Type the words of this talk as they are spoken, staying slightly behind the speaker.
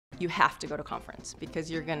you have to go to conference because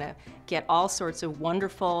you're going to get all sorts of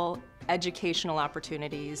wonderful educational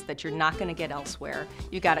opportunities that you're not going to get elsewhere.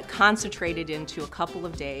 You got it concentrated into a couple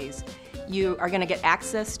of days. You are going to get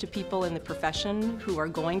access to people in the profession who are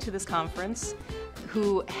going to this conference,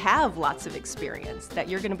 who have lots of experience that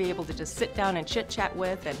you're going to be able to just sit down and chit-chat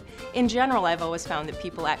with. And in general, I've always found that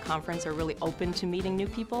people at conference are really open to meeting new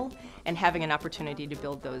people and having an opportunity to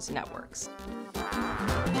build those networks.